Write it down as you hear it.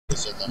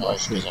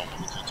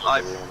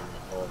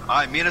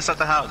Alright, meet us at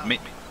the house. Me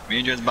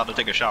and James about to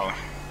take a shower.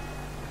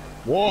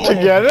 Whoa.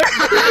 Together?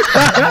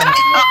 Not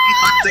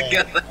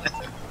together.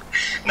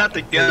 Not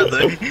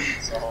together.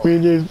 Me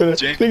and James finna.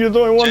 Nigga, there's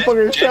only one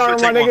fucking shower,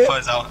 my nigga.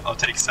 First, I'll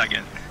take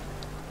second.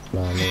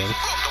 Nah, man.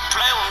 Don't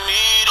play with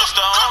me, that's the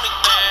only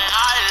thing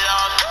I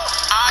love.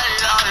 I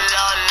love,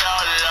 love,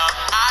 love, love.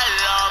 I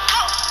love,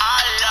 love,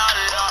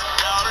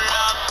 love,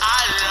 love.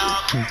 I love,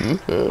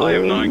 I love. I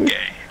am not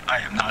gay. I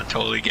am not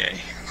totally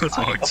gay. What's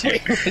wrong with you?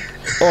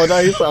 Oh, now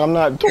you said I'm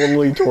not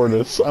totally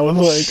tortoise. I was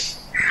like,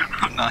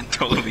 I'm not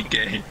totally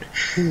gay.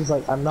 He was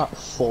like, I'm not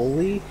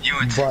fully. You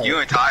and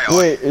Tyger.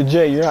 wait,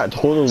 Jay, you're not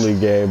totally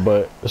gay,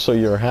 but so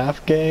you're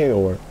half gay,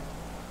 or?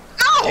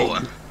 No.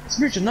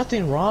 There's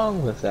nothing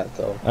wrong with that,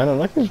 though. I know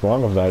nothing's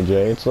wrong with that,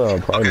 Jay. It's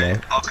Pride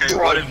Month. Okay.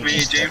 What if me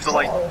and James are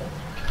like?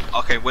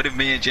 Okay. What if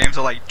me and James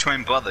are like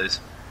twin brothers?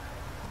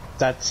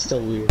 That's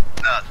still weird.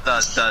 Yeah,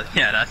 that's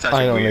actually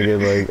I don't weird.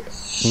 think it, like,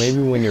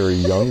 maybe when you were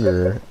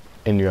younger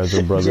and you guys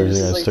were brothers,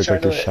 you guys took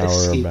like a shower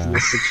or a bath.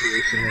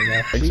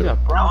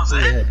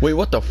 Wait,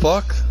 what the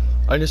fuck?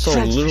 I just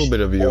saw a little bit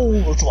of you. Oh,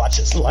 let's watch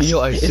this. Let's watch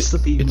Yo, it's the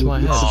B it's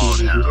my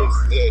movie.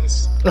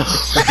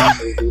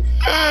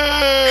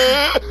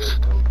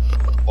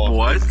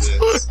 What?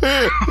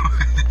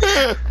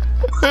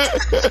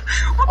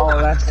 Oh,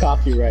 that's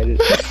copyrighted.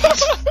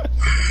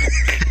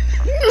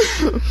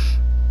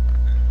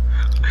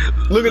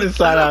 Look at this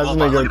side ass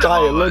nigga.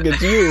 Tyler, look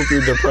at you,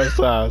 you depressed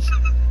ass.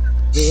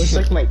 It looks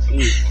like my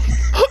teeth.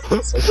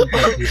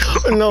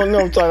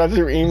 No, Tyler, that's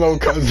your emo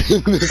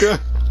cousin, nigga.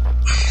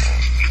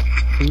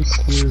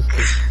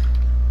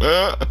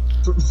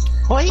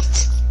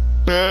 What?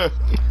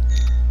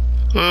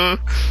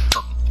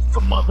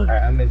 For mother.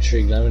 Alright, I'm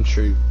intrigued.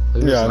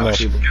 Yeah, I know.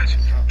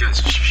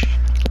 Guys, shh.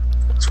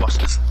 Let's watch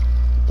this.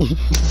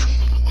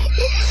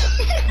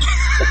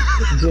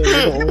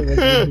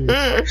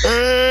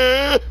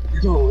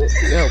 Yo,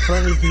 put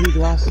on your 3D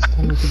glasses. Put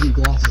on your 3D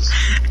glasses.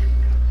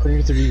 Put on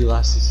your 3D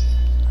glasses.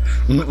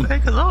 What the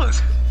heck are those?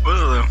 What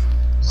are them?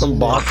 Some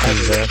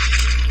boxes there.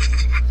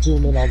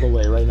 Zoom in all the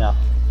way right now.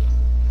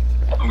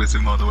 I'm gonna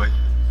zoom all the way.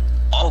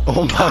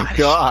 Oh my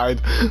god.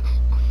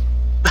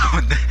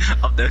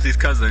 Oh, there's his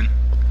cousin.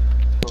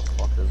 What the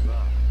fuck is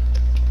that?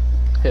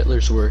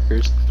 Hitler's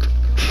workers.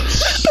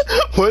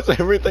 What's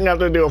everything have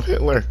to do with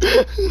Hitler?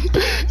 Today's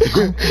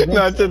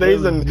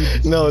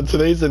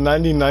the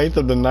 99th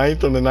of the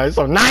 9th of the 9th,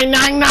 so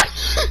 999!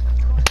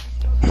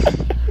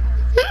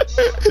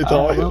 It's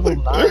all level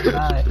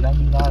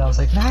 99. I was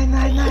like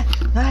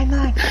 999,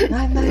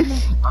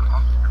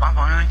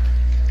 999.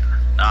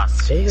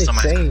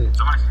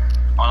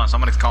 Ah,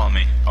 somebody's calling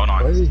me. Hold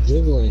on. Why is he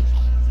jiggling?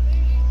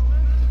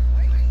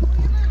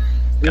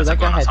 Yo, that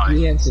guy had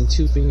 3 hands and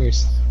 2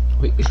 fingers.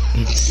 Wait.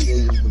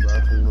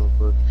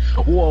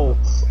 Whoa.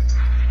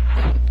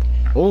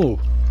 Oh.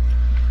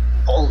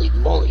 Holy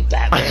moly,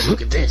 Batman,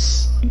 look at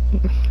this.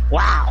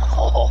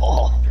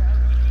 Wow.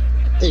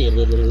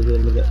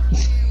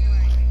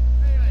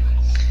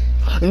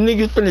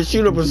 Niggas finna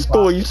shoot up a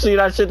school. You see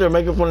that shit? They're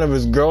making fun of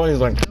his girl, and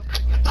he's like,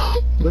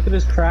 look at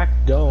his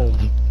cracked dome.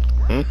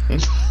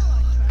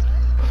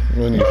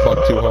 When you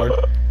fuck too hard.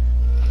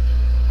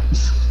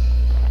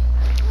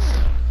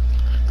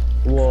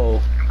 Whoa.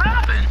 What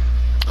happened?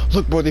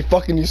 Look, bro, they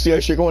fucking. You see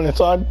that shit going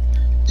inside?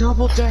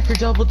 Double decker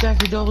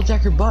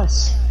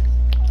bus.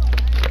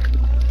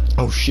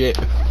 Oh shit.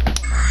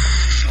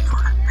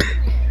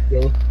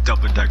 Yo.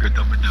 Double decker,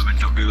 double.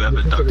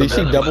 Do you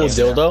see double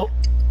dildo?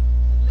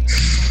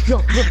 Yo,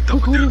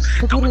 look who it is.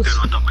 Double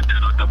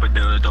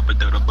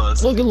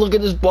bus. Look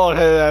at this bald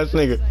headed ass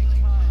nigga.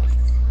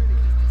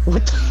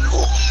 What the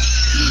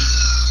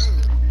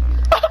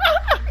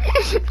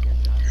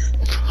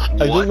I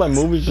think my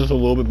movie's just a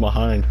little bit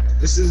behind.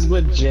 This is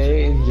what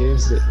Jay and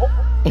James did.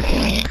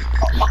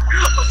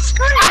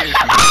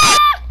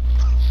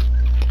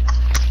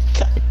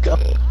 Go.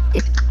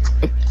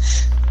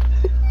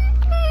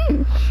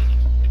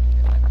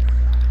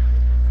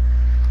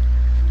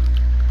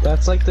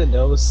 That's like the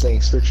nose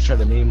thing Switch tried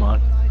to meme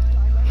on.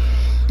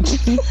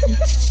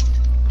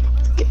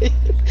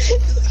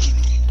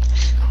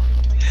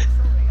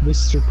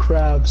 Mr.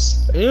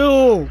 Krabs.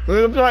 Ew!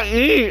 I'm trying to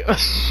eat!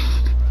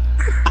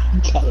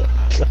 Gotta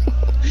go.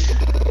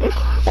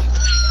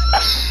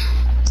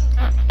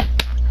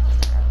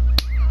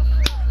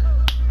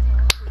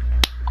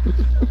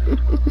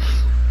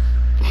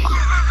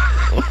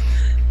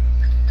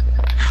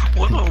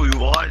 What are we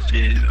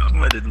watching? I'm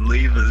gonna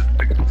leave this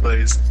fucking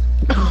place.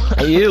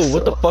 Ew,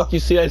 what the fuck? You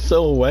see that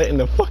silhouette in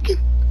the fucking...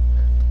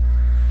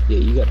 Yeah,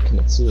 you gotta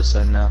commit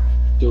suicide now.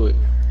 Do it.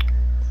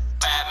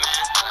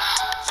 Batman,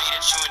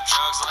 feeding chewing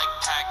drugs like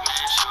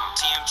Pac-Man.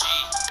 TMG,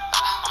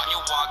 on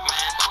your walk,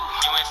 man.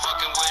 You ain't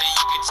fucking with it,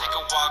 you can take a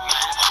walk,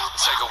 man.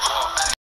 Take a walk.